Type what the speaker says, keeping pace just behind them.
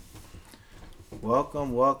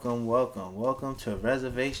Welcome to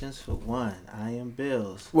Reservations for One. I am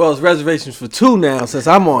Bills. Well, it's reservations for two now since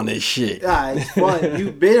I'm on this shit. It's fun.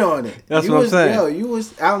 You've been on it. That's what I'm saying.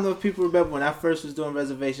 I don't know if people remember when I first was doing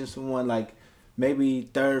Reservations for One, like maybe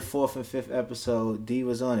third, fourth, and fifth episode, D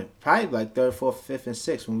was on it. Probably like third, fourth, fifth, and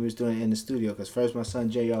sixth when we was doing it in the studio. Because first my son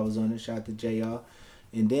JR was on it. Shout out to JR.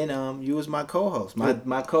 And then you was my co-host.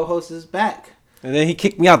 My co-host is back. And then he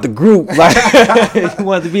kicked me out the group. Like he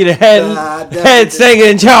wanted to be the head singer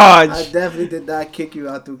in charge. I definitely did not kick you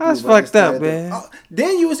out the group. That's fucked up, man.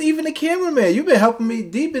 Then you was even the cameraman. You've been helping me.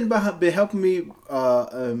 Deep been helping me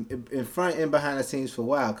in front and behind the scenes for a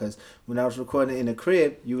while. Because when I was recording in the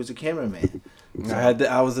crib, you was a cameraman. So,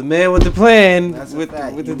 I was the man with the plan with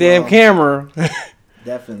the damn camera.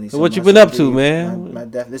 Definitely. So what you been up to, man?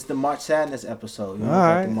 This is the March Sadness episode. You know, all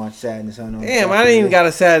right. The March Sadness. Damn, I didn't even got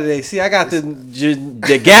a Saturday. See, I got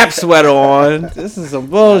the Gap sweater on. This is some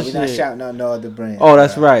bullshit. We're not shouting out no other brand. Oh,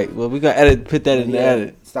 that's right. Well, we gotta put that in the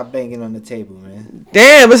edit. Stop banging on the table, man.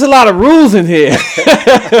 Damn, there's a lot of rules in here.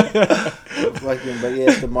 But yeah,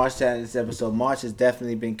 it's the March Sadness episode. March has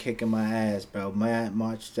definitely been kicking my ass, bro.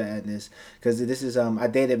 March Sadness, because this is I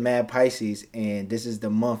dated Mad Pisces, and this is the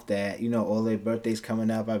month that all their birthdays coming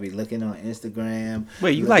up. I be looking on Instagram.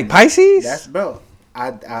 Wait, you like Pisces? That's bro.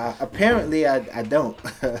 I apparently I don't.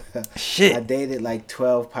 Shit. I dated like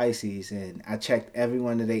 12 Pisces, and I checked every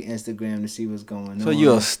one of their Instagram to see what's going on. So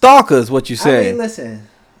you're a stalker, is what you say? I mean, listen.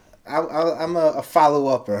 I'm a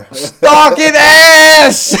follow-upper. Stalking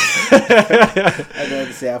ass! I don't have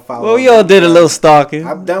to say I follow. Well, we all did a little stalking.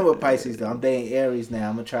 I'm done with Pisces, though. I'm dating Aries now.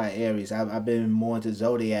 I'm going to try Aries. I've been more into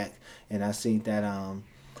Zodiac, and I seen that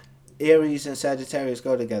Aries and Sagittarius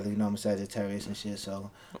go together. I'm a Sagittarius and shit, so...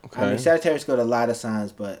 Okay. I mean, Sagittarius go to a lot of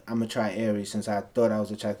signs, but I'm going to try Aries since I thought I was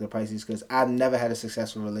attracted to Pisces, because I've never had a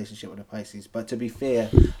successful relationship with a Pisces. But to be fair,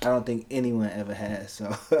 I don't think anyone ever has,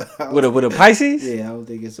 so... With a Pisces? Yeah, I don't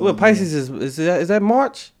think it's... What Pisces is that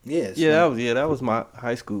March? Yes. Yeah, that was my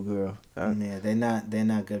high school girl. Yeah, they're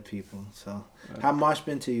not good people, so... How March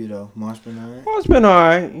been to you, though? March been alright? March been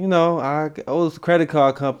alright. I owe credit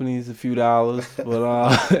card companies a few dollars, but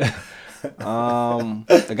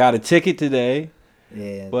I got a ticket today.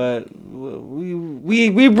 Yeah. But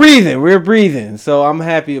we breathing. We're breathing, so I'm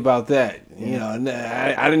happy about that.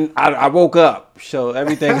 Yeah. I woke up, so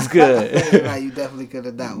everything's good. Right, you definitely could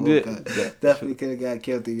have not woke up. Definitely could have got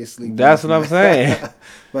killed in your sleep. That's what I'm saying.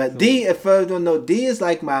 But D, if you don't know, D is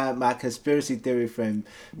like my conspiracy theory friend.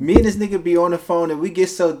 Me and this nigga be on the phone, and we get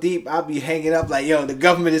so deep, I'll be hanging up like, yo, the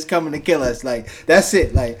government is coming to kill us. Like, that's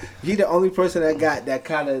it. Like, he the only person that got that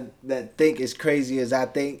kind of that think as crazy as I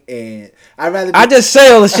think, and I just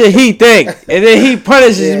say all the shit he think, and then he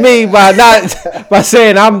punishes me by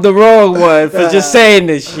saying I'm the wrong one for just saying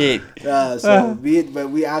this shit.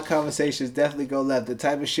 Our conversations definitely go left. The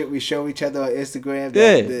type of shit we show each other on Instagram.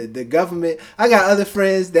 The government. I got other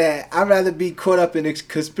friends that I'd rather be caught up in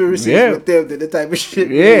conspiracies with them than the type of shit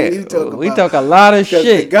we talk about. We talk a lot of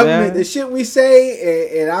shit. The government, the shit we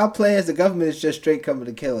say, and our plans, the government is just straight coming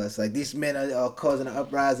to kill us. Like, these men are causing an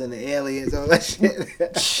uprising, the aliens, all that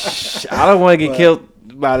shit. I don't want to get killed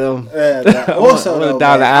by them. Also, though,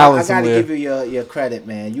 down the island I got to give you your credit,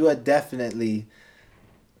 man. You are definitely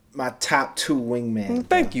my top 2 wingman.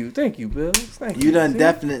 Thank you, Bill. Thank you. You done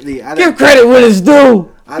definitely give credit when it's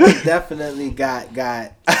due. I done definitely got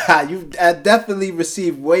I definitely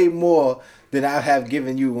received way more than I have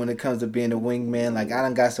given you when it comes to being a wingman. Like, I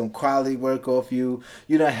done got some quality work off you.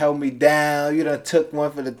 You done held me down. You done took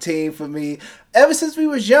one for the team for me. Ever since we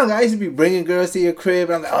was young, I used to be bringing girls to your crib.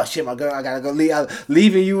 And I'm like, oh shit, my girl, I gotta go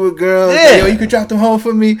leaving you with girls. Yeah. Yo, you can drop them home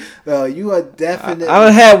for me. You are definitely... I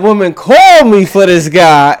done had women call me for this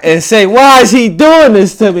guy and say, why is he doing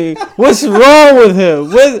this to me? What's wrong with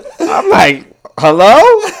him? I'm like, hello?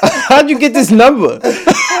 How'd you get this number?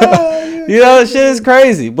 Shit is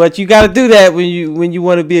crazy. But you got to do that when you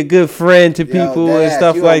want to be a good friend to people and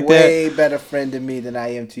stuff like that. You're a way better friend to me than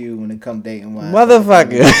I am to you when it comes dating wise.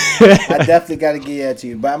 Motherfucker. I definitely got to give that to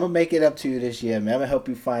you. But I'm going to make it up to you this year, man. I'm going to help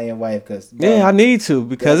you find your wife. I need to,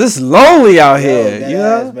 because it's lonely out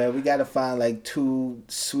here. Man, we got to find like 2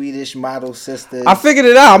 Swedish model sisters. I figured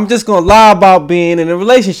it out. I'm just going to lie about being in a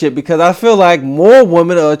relationship, because I feel like more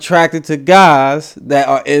women are attracted to guys that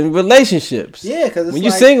are in relationships. Yeah, because when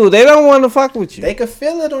you're single, they don't want to fuck with you. They could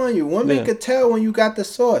feel it on you. Women could tell when you got the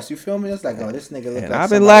sauce. You feel me? It's like, oh, this nigga look like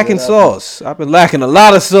I've been lacking sauce. I've been lacking a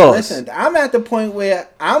lot of sauce. Listen, I'm at the point where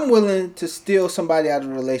I'm willing to steal somebody out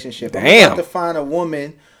of a relationship. Damn. I'm about to find a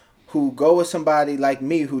woman who go with somebody like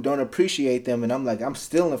me who don't appreciate them, and I'm like, I'm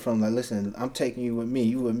stealing from them. Like, listen, I'm taking you with me.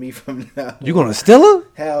 You with me from now. You gonna steal her?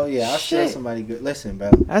 Hell yeah, I'll steal Shit. somebody good. Listen,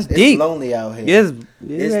 bro, That's it's deep. lonely out here. Yes, It's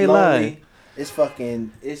you ain't lonely. lying. It's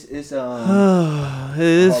fucking. It's It is hold on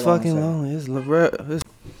a fucking second. lonely. It's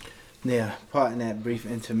Yeah. Pardon that brief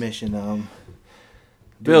intermission.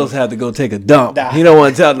 Bills had to go take a dump. Nah. He don't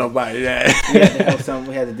want to tell nobody that.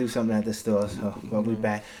 We had to do something at the store, so but we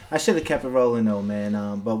back. I should have kept it rolling though, man.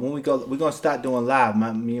 But when we go, we're gonna start doing live.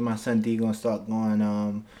 Me and my son D gonna start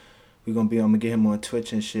going. We're gonna be. I'm gonna get him on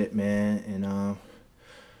Twitch and shit, man. And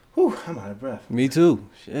whew, I'm out of breath. Me too.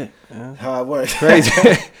 Shit. Yeah. How I work. Crazy.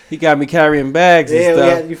 He got me carrying bags and Yeah,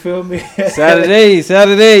 stuff. you feel me? Saturday. You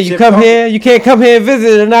Shit come pump. here. You can't come here and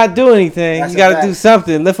visit and not do anything. That's You a got to fact. do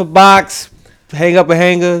something. Lift a box. Hang up a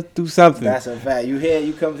hanger. Do something. That's a fact. You here,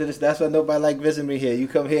 you come to this. That's why nobody like visiting me here. You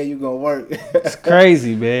come here, you gonna work. It's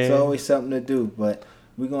crazy, man. It's always something to do. But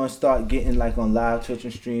we're gonna start getting like on live Twitch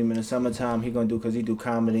and stream in the summertime. He gonna do because he do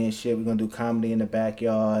comedy and shit. We're gonna do comedy in the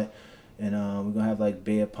backyard, and we're gonna have like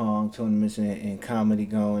beer pong tournaments and comedy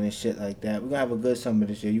going and shit like that. We're gonna have a good summer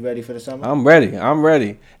this year. You ready for the summer? I'm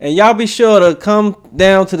ready. And y'all be sure to come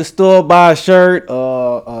down to the store, buy a shirt,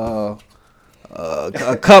 a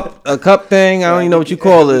cup thing. I don't even know what you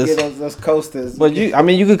call this. Get those coasters. But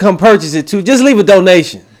you could come purchase it too. Just leave a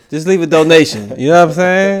donation. You know what I'm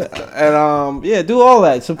saying? And yeah, do all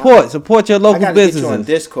that. Support your I local gotta get you on businesses.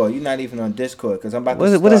 Discord. You're not even on Discord because I'm about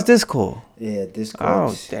to. What is Discord? Yeah, Discord.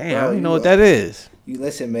 Oh damn, Bro, I don't even know what that is. You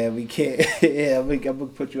listen, man. We can't. Yeah, I'm gonna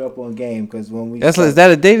put you up on game because when we. Is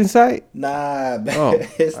that a dating site? Nah, man. Oh,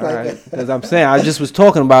 It's all like right. Because I'm saying I just was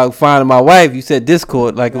talking about finding my wife. You said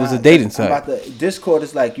Discord like it was a dating site. Discord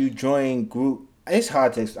is like you join group. It's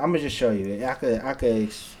hard to. I'm gonna just show you. I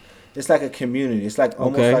could. It's like a community. It's like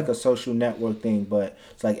almost Okay. like a social network thing, but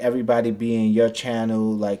it's like everybody be in your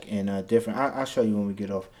channel, like in a different. I'll show you when we get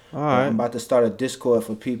off. All right. I'm about to start a Discord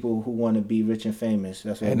for people who want to be rich and famous.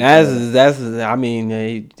 That's what. And I'm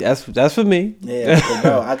that's for me. Yeah, so,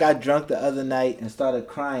 bro, I got drunk the other night and started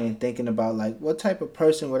crying, thinking about like what type of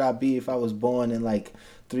person would I be if I was born in like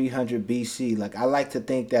 300 BC. Like I like to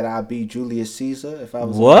think that I'd be Julius Caesar if I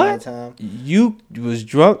was in that time. You was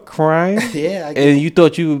drunk crying? Yeah, And you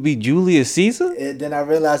thought you would be Julius Caesar? and then I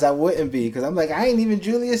realized I wouldn't be because I'm like I ain't even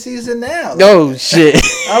Julius Caesar now. Like, No shit.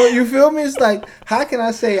 you feel me? It's like how can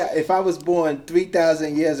I say if I was born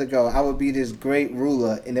 3,000 years ago I would be this great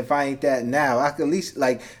ruler, and if I ain't that now I could at least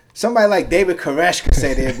like. Somebody like David Koresh could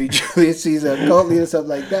say they'd be Julius Caesar, Coatley, or something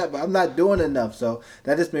like that, but I'm not doing enough. So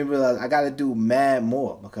that just made me realize I got to do mad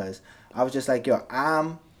more because I was just like, yo,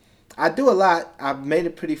 I do a lot. I've made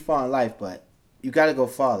it pretty far in life, but you got to go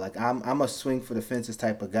far. Like I'm a swing for the fences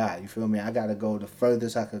type of guy. You feel me? I got to go the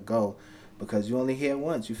furthest I could go because you only hear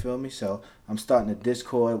once. You feel me? So I'm starting a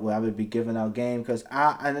Discord where I would be giving out game because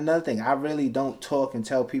and another thing, I really don't talk and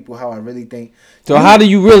tell people how I really think. So how do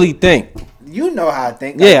you really think? You know how I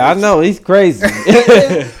think. Yeah, I know. He's crazy.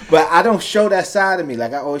 But I don't show that side of me.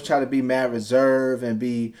 Like I always try to be mad reserved and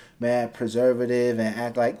be mad preservative and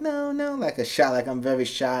act like no, like a shy. Like I'm very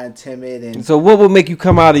shy and timid. And So what would make you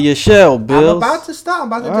come out of your shell, Bill? I'm about to start. I'm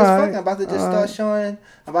about to just start showing.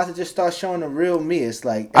 I'm about to just start showing the real me. It's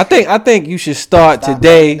like I think you should start stop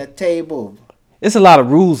today. begging the table. It's a lot of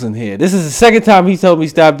rules in here. This is the second time he told me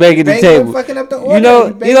stop begging the Begging table. and fucking up the order. You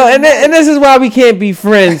know, begging and the and this is why we can't be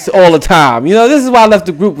friends all the time. You know, this is why I left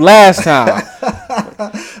the group last time.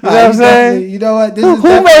 You know what I'm saying? You know what? This Who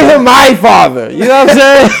is made him my father? You know what I'm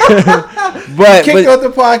saying? but kicked off the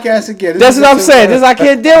podcast again. that's what I'm saying. I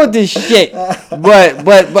can't deal with this shit.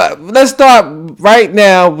 But let's start right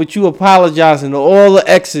now with you apologizing to all the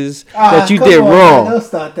exes that you did wrong. Man, don't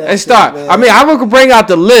start that. Let's start. Shit, I mean, I'm gonna bring out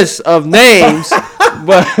the list of names,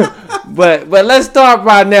 but let's start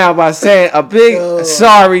right now by saying a big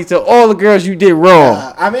sorry to all the girls you did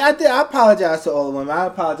wrong. I mean, I apologize to all of them. I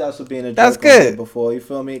apologize for being a jerk That's good. before. You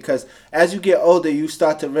feel me? Because as you get older, you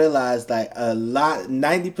start to realize like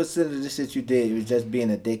 90% of the shit you did was just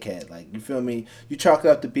being a dickhead. Like you feel me? You chalk it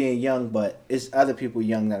up to being young, but it's other people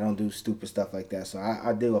young that don't do stupid stuff like that. So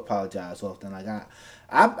I do apologize often. Like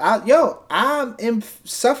I'm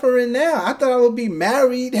suffering now. I thought I would be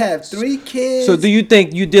married, have 3 kids. So do you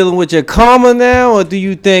think you dealing with your karma now, or what do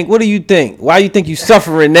you think? Why you think you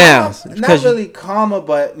suffering now? Not really karma,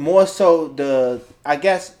 but more so I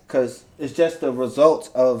guess because it's just the results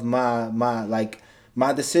of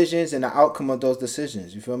my decisions and the outcome of those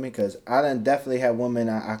decisions. You feel me? Because I done definitely had women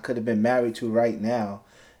I could have been married to right now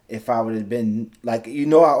if I would have been like, I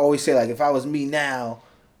always say like if I was me now.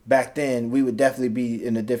 Back then, we would definitely be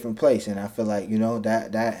in a different place, and I feel like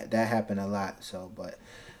that happened a lot. So, but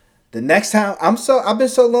The next time I've been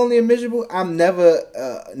so lonely and miserable. I'm never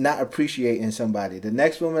not appreciating somebody. The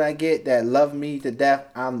next woman I get that love me to death,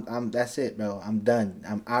 I'm that's it, bro. I'm done.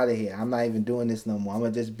 I'm out of here. I'm not even doing this no more. I'm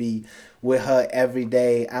gonna just be with her every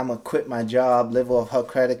day. I'm gonna quit my job, live off her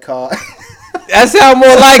credit card. That sound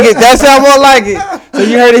more like it. That sound more like it. So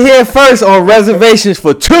you heard it here first on Reservations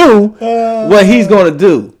for 2. What he's gonna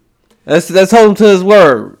do. Let's hold him to his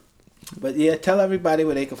word. But yeah, tell everybody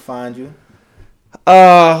where they can find you.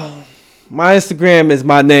 My Instagram is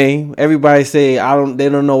my name. Everybody say they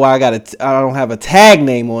don't know why I don't have a tag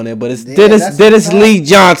name on it, but it's Dennis Lee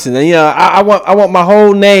Johnson. And I want my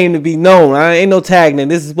whole name to be known. I ain't no tag name.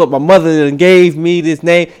 This is what my mother gave me, this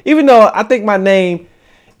name. Even though I think my name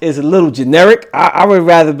is a little generic. I would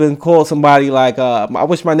rather been called somebody like I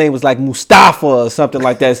wish my name was like Mustafa or something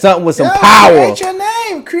like that. Something with some power. Create your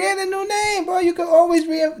name. Create a new name, bro. You can always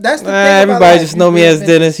that's the thing. Everybody just know me as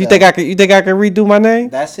Dennis. You think I can redo my name?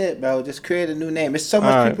 That's it, bro. Just create a new name. It's so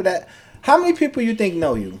much people that. How many people you think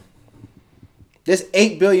know you? There's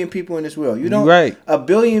 8 billion people in this world. You don't. Right. 1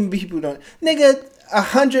 billion people don't. Nigga,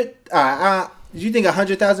 100. You think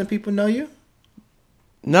 100,000 people know you?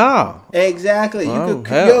 No. Exactly.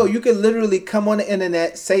 You could literally come on the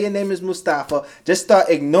internet, say your name is Mustafa, just start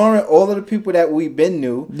ignoring all of the people that we've been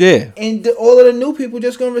new. Yeah. And all of the new people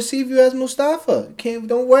just gonna receive you as Mustafa.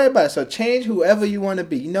 Don't worry about it. So change whoever you want to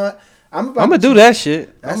be. You know what? I'm gonna do that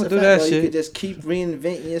shit. I'm gonna do that shit. You could just keep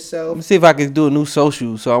reinventing yourself. Let me see if I can do a new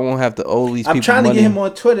social so I won't have to owe these people. I'm trying to get him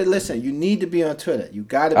on Twitter. Listen, you need to be on Twitter. You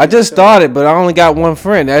gotta. I just started, but I only got one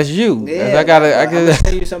friend. That's you. Yeah, I gotta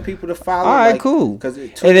send you some people to follow. All right, cool. Because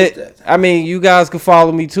you guys can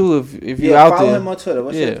follow me too if you're out there. Follow him on Twitter.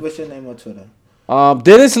 What's your name on Twitter?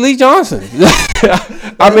 Dennis Lee Johnson.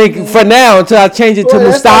 I mean, for now until I change it to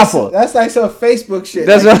Mustafa. That's like some Facebook shit.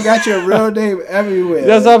 You got your real name everywhere.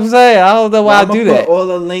 That's what I'm saying. I don't know why I do that. All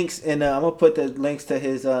the links and I'm gonna put the links to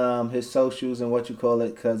his socials and what you call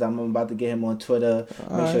it because I'm about to get him on Twitter.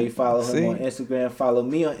 Make sure you follow him on Instagram. Follow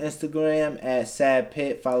me on Instagram at Sad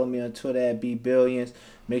Pit. Follow me on Twitter at BBillions.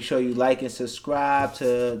 Make sure you like and subscribe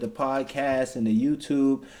to the podcast and the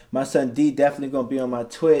YouTube. My son D definitely gonna be on my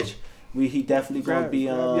Twitch. He definitely gonna be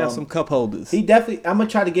some cup holders. I'm gonna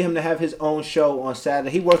try to get him to have his own show on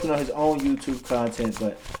Saturday. He working on his own YouTube content,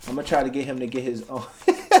 but I'm gonna try to get him to get his own.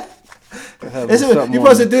 You're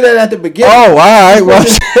supposed to do that at the beginning. Oh, all right. Well,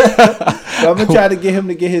 so I'm gonna try to get him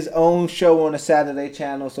to get his own show on a Saturday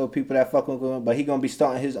channel, so people that fuck with him. But he gonna be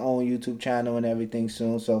starting his own YouTube channel and everything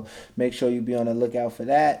soon. So make sure you be on the lookout for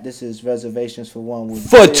that. This is Reservations for One.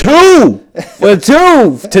 For two.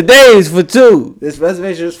 Today is for 2. This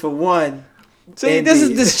Reservations for One. See, this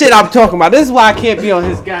is the shit I'm talking about. This is why I can't be on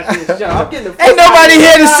his goddamn show. I'm getting Ain't nobody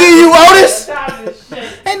here to see you, Otis.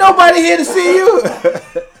 Ain't nobody here to see you.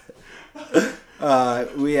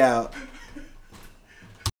 We out.